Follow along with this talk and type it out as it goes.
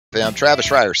I'm Travis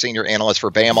Reier, Senior Analyst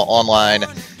for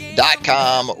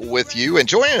BamaOnline.com with you. And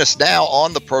joining us now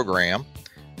on the program,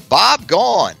 Bob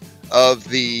Gaughan of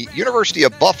the University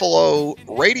of Buffalo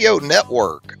Radio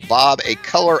Network. Bob, a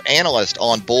color analyst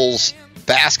on Bulls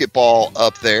basketball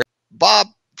up there. Bob,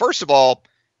 first of all,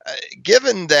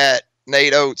 given that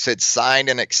Nate Oats had signed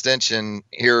an extension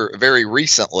here very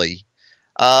recently,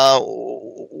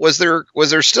 was there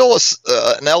still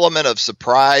an element of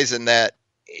surprise in that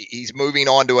he's moving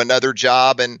on to another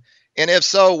job? And if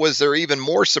so, was there even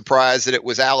more surprise that it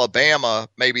was Alabama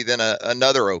maybe than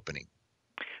another opening?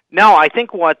 No, I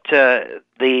think what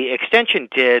the extension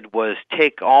did was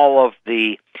take all of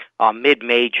the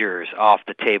mid-majors off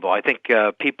the table. I think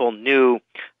people knew,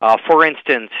 for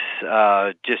instance,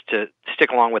 just to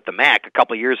stick along with the MAC, a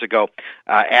couple of years ago,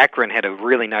 Akron had a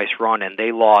really nice run, and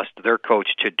they lost their coach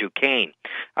to Duquesne.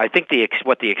 I think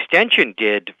what the extension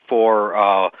did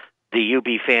for the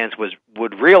UB fans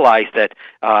would realize that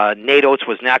Nate Oats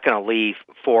was not going to leave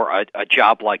for a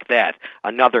job like that,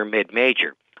 another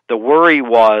mid-major. The worry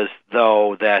was,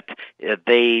 though, that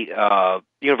University of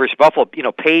Buffalo,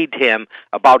 paid him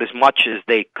about as much as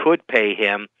they could pay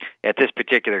him at this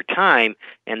particular time,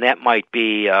 and that might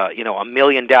be, $1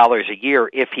 million a year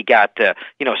if he got,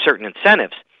 certain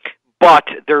incentives. But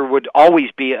there would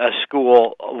always be a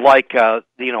school like,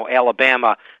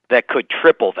 Alabama that could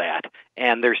triple that,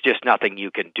 and there's just nothing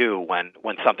you can do when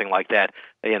something like that,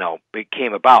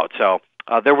 came about. So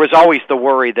there was always the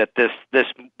worry that this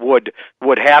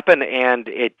would happen, and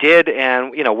it did.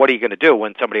 And what are you going to do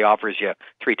when somebody offers you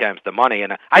 3 times the money?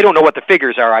 And I don't know what the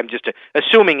figures are. I'm just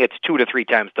assuming it's 2 to 3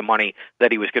 times the money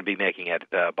that he was going to be making at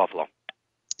Buffalo.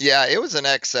 Yeah, it was in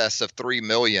excess of $3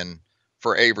 million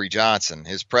for Avery Johnson,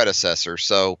 his predecessor.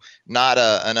 So not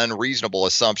an unreasonable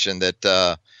assumption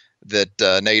that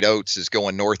Nate Oats is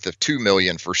going north of $2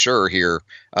 million for sure here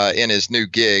in his new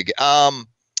gig.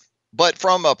 But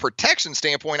from a protection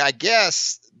standpoint, I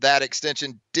guess that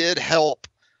extension did help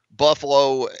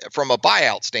Buffalo from a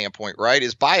buyout standpoint, right?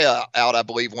 His buyout, I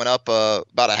believe, went up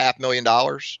about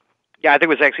 $500,000. Yeah, I think it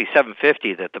was actually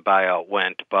 $750 that the buyout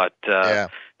went, but yeah.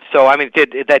 So I mean,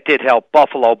 that did help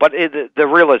Buffalo. But the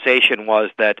realization was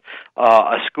that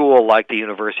a school like the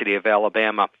University of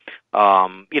Alabama,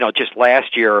 just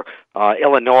last year,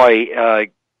 Illinois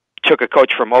took a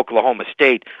coach from Oklahoma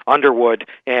State, Underwood,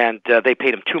 and they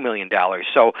paid him $2 million.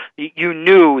 So you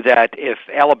knew that if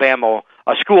Alabama,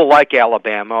 a school like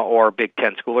Alabama or a Big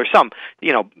Ten school or some,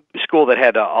 school that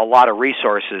had a lot of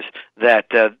resources, that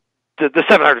the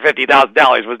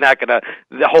 $750,000 was not going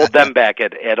to hold them back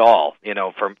at all,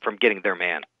 from getting their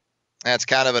man. That's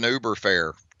kind of an Uber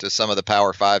fare to some of the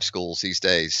Power 5 schools these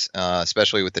days,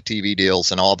 especially with the TV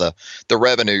deals and all the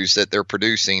revenues that they're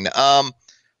producing.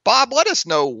 Bob, let us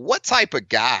know, what type of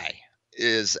guy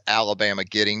is Alabama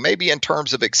getting, maybe in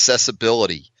terms of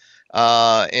accessibility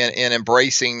and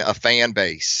embracing a fan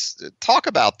base? Talk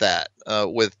about that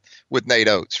with Nate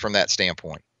Oats from that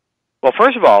standpoint. Well,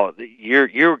 first of all,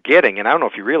 you're getting, and I don't know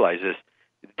if you realize this,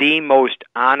 the most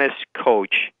honest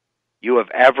coach you have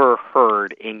ever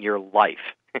heard in your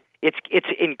life. It's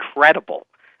incredible.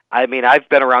 I mean, I've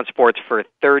been around sports for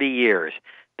 30 years.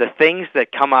 The things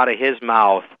that come out of his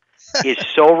mouth is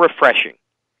so refreshing.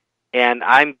 And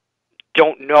I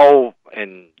don't know,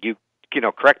 and you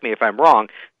correct me if I'm wrong,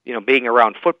 being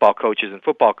around football coaches,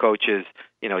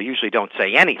 usually don't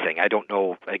say anything. I don't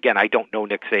know Nick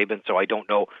Saban, so I don't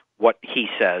know what he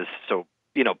says. So,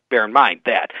 bear in mind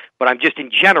that. But I'm just,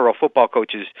 in general, football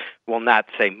coaches will not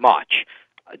say much.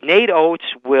 Nate Oats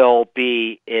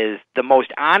is the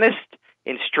most honest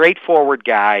and straightforward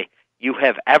guy you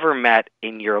have ever met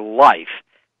in your life.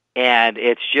 And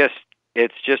it's just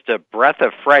a breath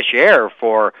of fresh air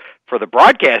for the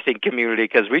broadcasting community,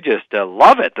 because we just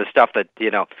love it, the stuff that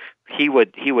he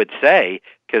would say,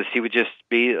 because he would just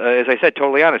be, as I said,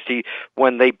 totally honest.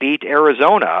 When they beat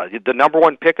Arizona, the number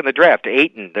 1 pick in the draft,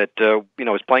 Ayton, that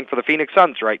is playing for the Phoenix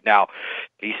Suns right now,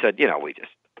 he said,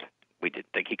 we didn't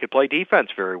think he could play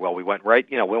defense very well. We went right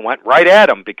at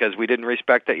him because we didn't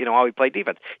respect that, how he played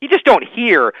defense. You just don't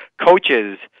hear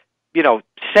coaches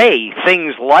say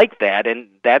things like that, and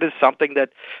that is something that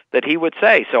he would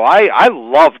say. So I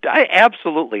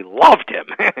absolutely loved him.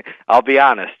 I'll be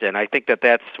honest, and I think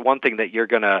that's one thing that you're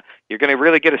gonna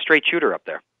really get a straight shooter up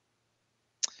there.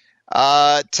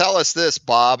 Tell us this,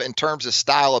 Bob, in terms of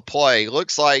style of play.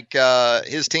 Looks like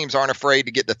his teams aren't afraid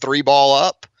to get the 3 ball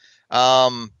up.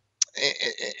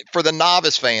 For the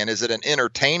novice fan, is it an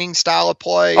entertaining style of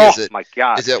play? My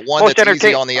God! Is it one that's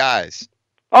easy on the eyes?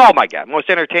 Oh my God, most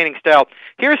entertaining style.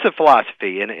 Here's the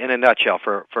philosophy in a nutshell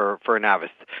for a novice.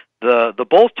 The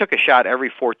Bulls took a shot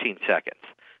every 14 seconds.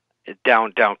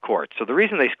 down court. So the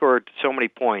reason they scored so many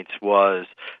points was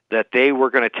that they were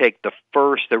going to take the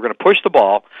first. They were going to push the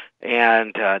ball,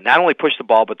 and not only push the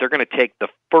ball, but they're going to take the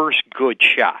first good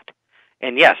shot.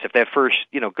 And yes, if that first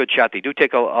good shot, they do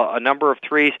take a number of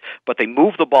threes, but they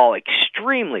move the ball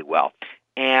extremely well.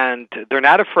 And they're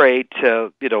not afraid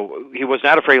to, he was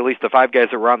not afraid, at least the five guys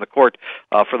that were on the court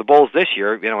for the Bulls this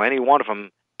year, any one of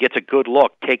them gets a good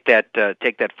look, take that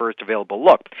first available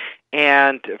look.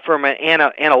 And from an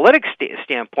analytics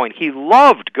standpoint, he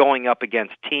loved going up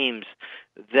against teams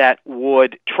that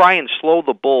would try and slow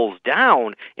the Bulls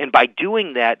down, and by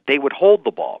doing that, they would hold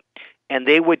the ball. And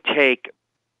they would take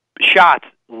shots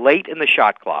late in the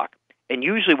shot clock. And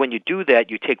usually when you do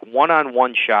that, you take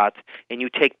one-on-one shots and you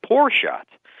take poor shots.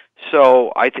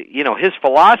 So his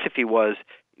philosophy was,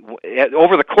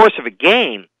 over the course of a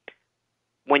game,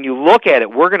 when you look at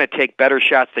it, we're going to take better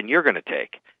shots than you're going to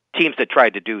take. Teams that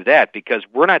tried to do that, because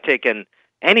we're not taking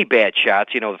any bad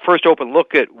shots. The first open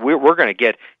look at we're going to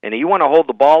get, and you want to hold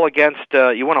the ball against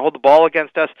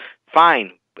us,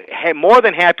 fine. More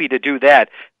than happy to do that,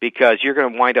 because you're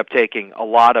going to wind up taking a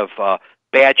lot of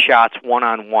bad shots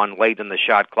one-on-one late in the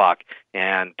shot clock,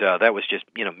 and that was just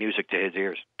music to his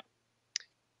ears.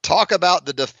 Talk about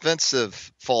the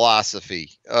defensive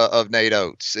philosophy of Nate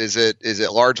Oats. Is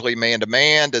it largely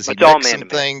man-to-man? Does he mix some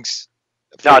things?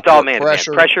 No, it's all man-to-man.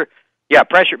 Pressure. Yeah,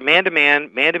 pressure, man-to-man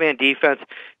defense.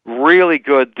 Really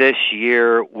good this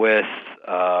year with,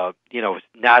 he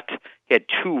had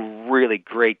two really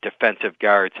great defensive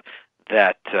guards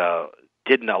that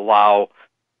didn't allow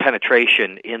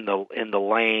penetration in the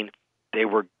lane. They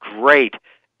were great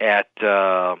at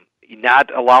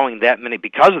not allowing that many.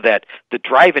 Because of that, the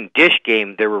drive and dish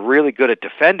game, they were really good at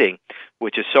defending,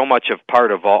 which is so much of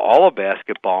part of all of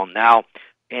basketball now.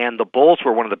 And the Bulls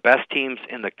were one of the best teams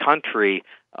in the country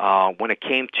when it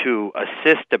came to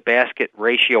assist-to-basket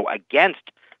ratio against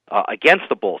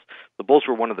the Bulls. The Bulls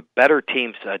were one of the better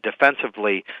teams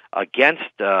defensively against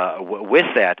with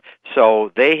that.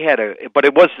 So they had but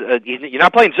it was you're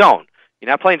not playing zone. You're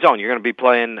not playing zone. You're going to be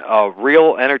playing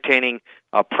real entertaining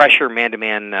pressure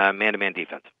man-to-man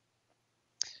defense.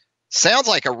 Sounds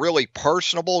like a really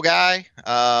personable guy.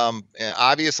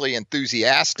 Obviously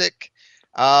enthusiastic.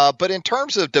 But in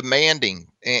terms of demanding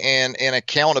and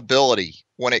accountability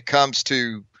when it comes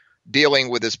to dealing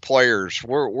with his players,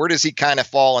 where does he kind of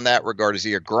fall in that regard? Is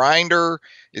he a grinder?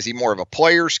 Is he more of a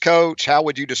player's coach? How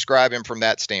would you describe him from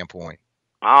that standpoint?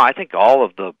 I think all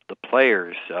of the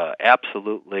players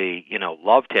absolutely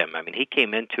loved him. I mean, he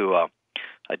came into a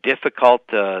difficult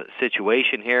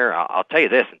situation here. I'll tell you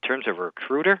this, in terms of a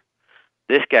recruiter,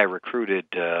 this guy recruited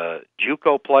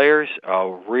JUCO players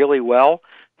really well.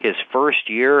 His first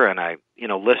year, and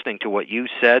listening to what you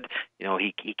said,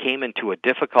 he came into a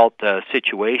difficult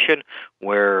situation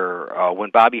where when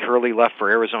Bobby Hurley left for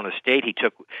Arizona State, he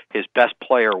took his best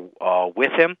player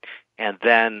with him, and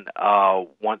then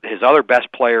his other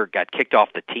best player got kicked off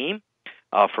the team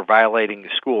for violating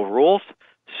school rules.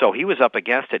 So he was up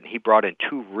against it, and he brought in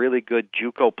two really good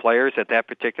JUCO players at that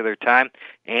particular time,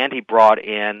 and he brought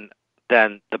in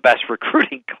then the best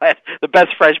recruiting class, the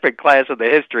best freshman class in the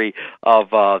history of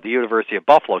the University of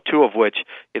Buffalo, two of which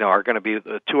are going to be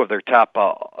two of their top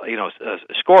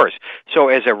scorers. So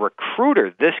as a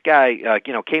recruiter, this guy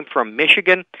came from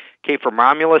Michigan, came from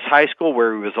Romulus High School,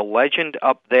 where he was a legend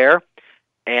up there,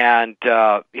 and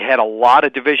he had a lot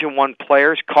of Division I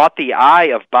players. Caught the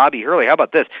eye of Bobby Hurley. How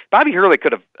about this? Bobby Hurley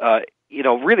could have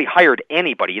really hired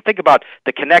anybody. You think about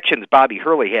the connections Bobby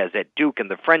Hurley has at Duke and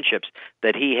the friendships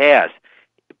that he has.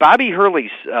 Bobby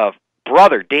Hurley's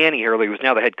brother, Danny Hurley, who's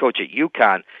now the head coach at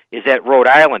UConn, is at Rhode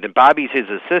Island, and Bobby's his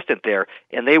assistant there,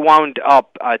 and they wound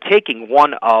up taking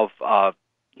one of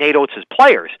Nate Oates'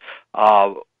 players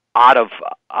out of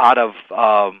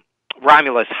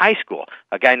Romulus High School,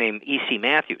 a guy named E.C.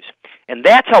 Matthews. And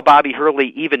that's how Bobby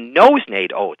Hurley even knows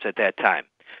Nate Oates at that time.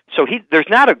 So there's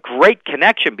not a great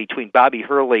connection between Bobby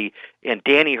Hurley and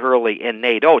Danny Hurley and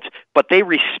Nate Oates, but they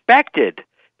respected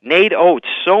Nate Oates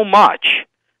so much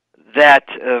that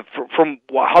from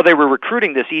how they were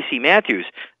recruiting this E.C. Matthews,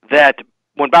 that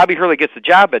when Bobby Hurley gets the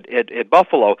job at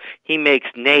Buffalo, he makes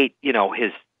Nate,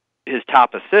 his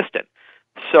top assistant.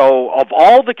 So of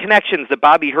all the connections that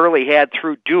Bobby Hurley had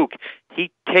through Duke,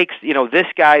 he takes, this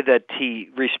guy that he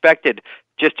respected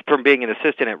just from being an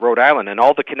assistant at Rhode Island, and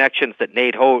all the connections that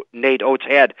Nate Oates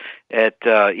had at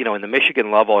in the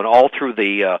Michigan level and all through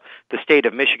the state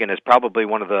of Michigan is probably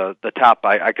one of the top.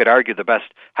 I could argue the best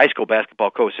high school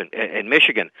basketball coach in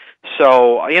Michigan.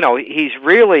 So he's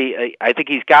really, I think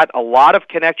he's got a lot of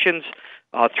connections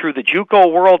through the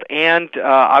JUCO world and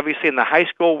obviously in the high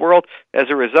school world. As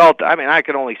a result, I mean, I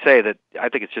can only say that I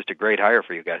think it's just a great hire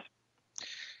for you guys.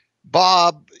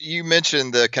 Bob, you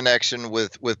mentioned the connection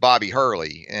with Bobby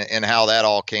Hurley and how that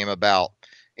all came about.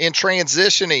 In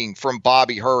transitioning from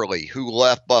Bobby Hurley, who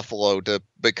left Buffalo to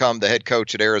become the head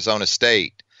coach at Arizona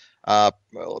State,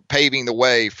 paving the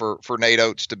way for Nate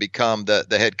Oats to become the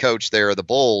head coach there of the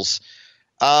Bulls,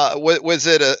 was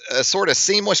it a sort of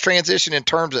seamless transition in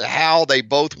terms of how they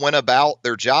both went about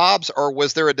their jobs, or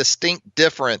was there a distinct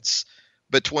difference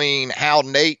between how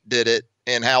Nate did it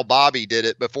and how Bobby did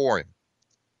it before him?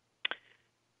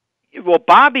 Well,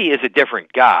 Bobby is a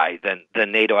different guy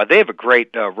than Nato. They have a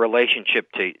great relationship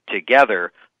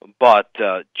together, but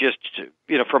just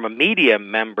from a media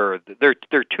member,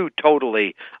 they're two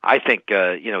totally, I think,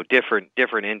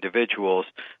 different individuals.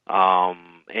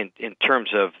 In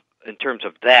terms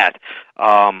of that,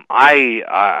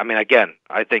 I mean, again,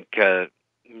 I think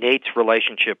Nate's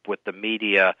relationship with the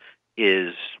media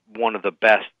is one of the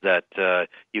best that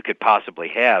you could possibly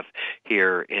have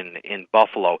here in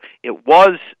Buffalo. It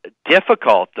was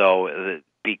difficult, though,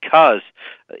 because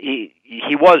he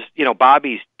was,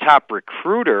 Bobby's top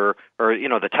recruiter, or,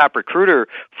 the top recruiter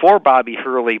for Bobby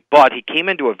Hurley, but he came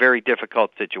into a very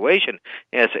difficult situation,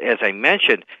 as I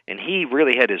mentioned, and he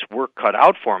really had his work cut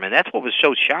out for him, and that's what was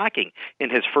so shocking in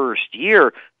his first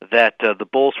year, that the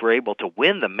Bulls were able to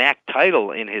win the MAC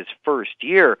title in his first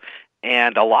year.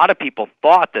 And a lot of people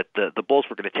thought that the Bulls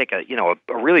were going to take a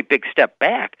really big step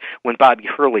back when Bobby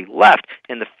Hurley left.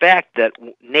 And the fact that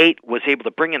Nate was able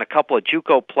to bring in a couple of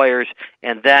JUCO players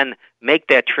and then make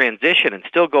that transition and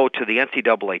still go to the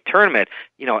NCAA tournament,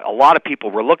 a lot of people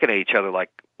were looking at each other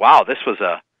like, wow, this was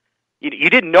you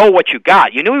didn't know what you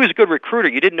got. You knew he was a good recruiter.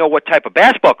 You didn't know what type of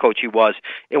basketball coach he was.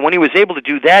 And when he was able to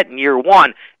do that in year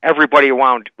one, everybody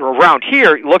around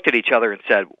here looked at each other and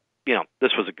said,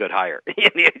 this was a good hire.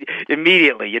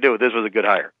 Immediately, you knew this was a good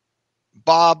hire.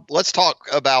 Bob, let's talk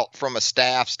about from a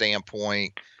staff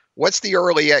standpoint. What's the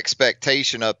early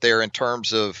expectation up there in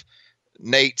terms of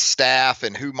Nate's staff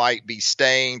and who might be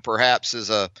staying, perhaps as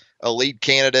a lead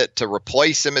candidate to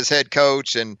replace him as head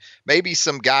coach, and maybe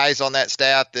some guys on that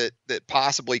staff that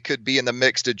possibly could be in the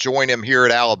mix to join him here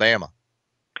at Alabama?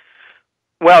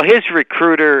 Well, his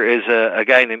recruiter is a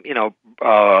guy named,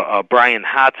 Brian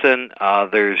Hodson.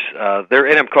 There's their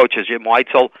interim coach is Jim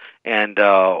Weitzel, and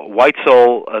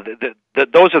Weitzel.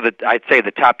 Those are I'd say the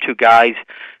top two guys,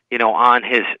 on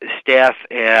his staff.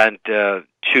 And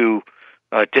to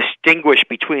distinguish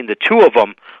between the two of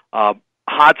them,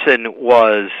 Hodson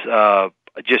was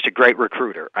just a great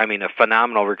recruiter. I mean, a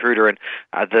phenomenal recruiter, and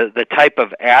the type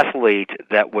of athlete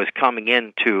that was coming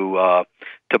into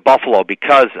to Buffalo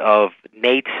because of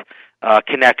Nate's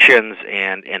connections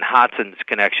and Hodson's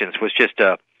connections was just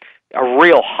a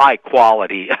real high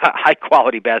quality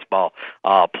basketball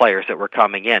players that were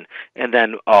coming in. And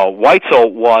then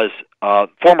Weitzel was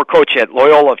former coach at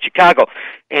Loyola of Chicago,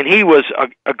 and he was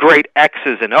a great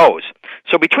X's and O's.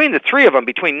 So between the three of them,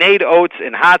 between Nate Oats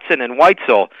and Hodson and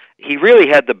Weitzel, he really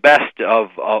had the best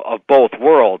of both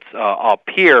worlds up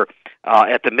here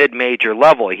at the mid-major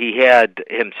level. He had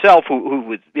himself, who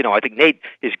was, I think Nate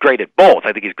is great at both.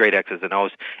 I think he's great X's and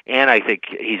O's, and I think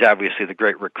he's obviously the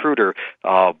great recruiter.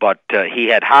 But he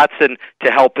had Hodson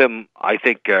to help him, I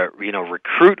think,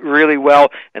 recruit really well,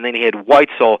 and then he had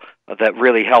Weitzel that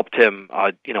really helped him,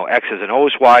 X's and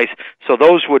O's wise. So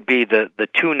those would be the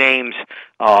two names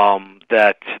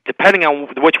that, depending on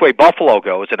which way Buffalo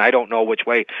goes, and I don't know which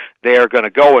way they are going to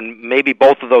go, and maybe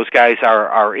both of those guys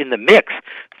are in the mix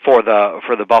for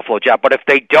the Buffalo job. But if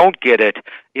they don't get it,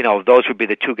 those would be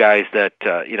the two guys that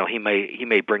he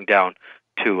may bring down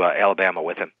to Alabama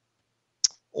with him.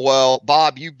 Well,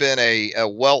 Bob, you've been a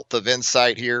wealth of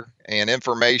insight here and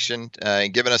information,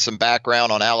 and giving us some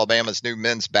background on Alabama's new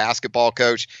men's basketball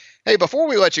coach. Hey, before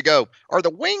we let you go, are the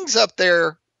wings up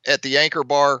there at the Anchor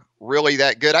Bar really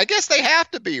that good? I guess they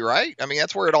have to be, right? I mean,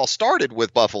 that's where it all started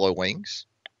with Buffalo wings.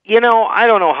 I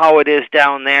don't know how it is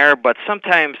down there, but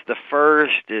sometimes the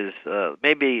first is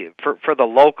maybe for the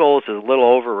locals is a little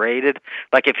overrated.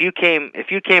 Like if you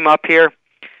came up here,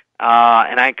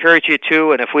 and I encourage you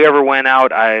to, and if we ever went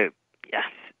out,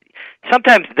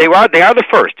 sometimes they are the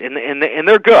first, and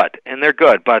they're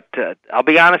good, but I'll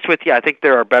be honest with you, I think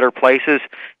there are better places,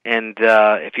 and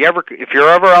if you're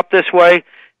ever up this way,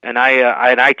 and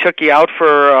I took you out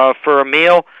for a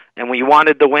meal, and when you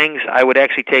wanted the wings, I would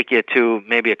actually take you to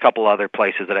maybe a couple other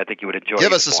places that I think you would enjoy.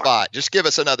 Give us a spot. Just give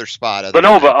us another spot.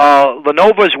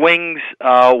 Lenova's wings,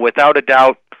 without a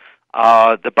doubt.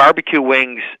 The barbecue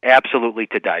wings, absolutely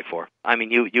to die for. I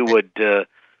mean, you would. So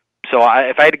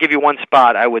if I had to give you one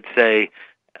spot, I would say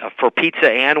For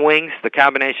pizza and wings, the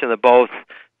combination of the both,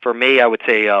 for me, I would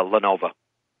say Lenovo.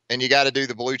 And you got to do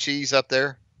the blue cheese up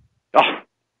there? Oh,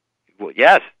 well,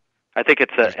 yes. I think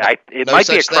it's it no might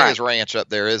be a such thing crime. as ranch up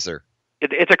there, is there?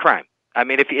 It's a crime. I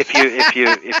mean, if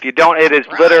you don't, it is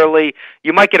literally,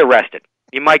 you might get arrested.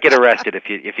 You might get arrested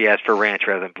if you ask for ranch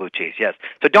rather than blue cheese. Yes.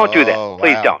 So don't do that.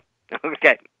 Please don't.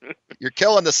 Okay. You're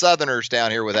killing the Southerners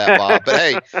down here with that, Bob. But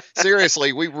hey,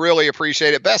 seriously, we really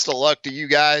appreciate it. Best of luck to you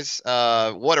guys.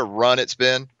 What a run it's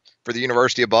been for the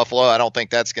University of Buffalo. I don't think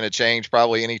that's going to change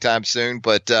probably anytime soon,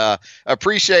 but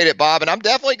appreciate it, Bob. And I'm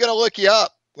definitely going to look you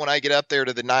up when I get up there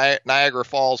to the Niagara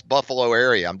Falls, Buffalo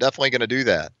area. I'm definitely going to do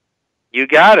that. You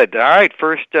got it. All right.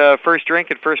 First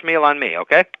drink and first meal on me,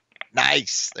 okay?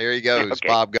 Nice. There he goes, okay.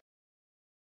 Bob.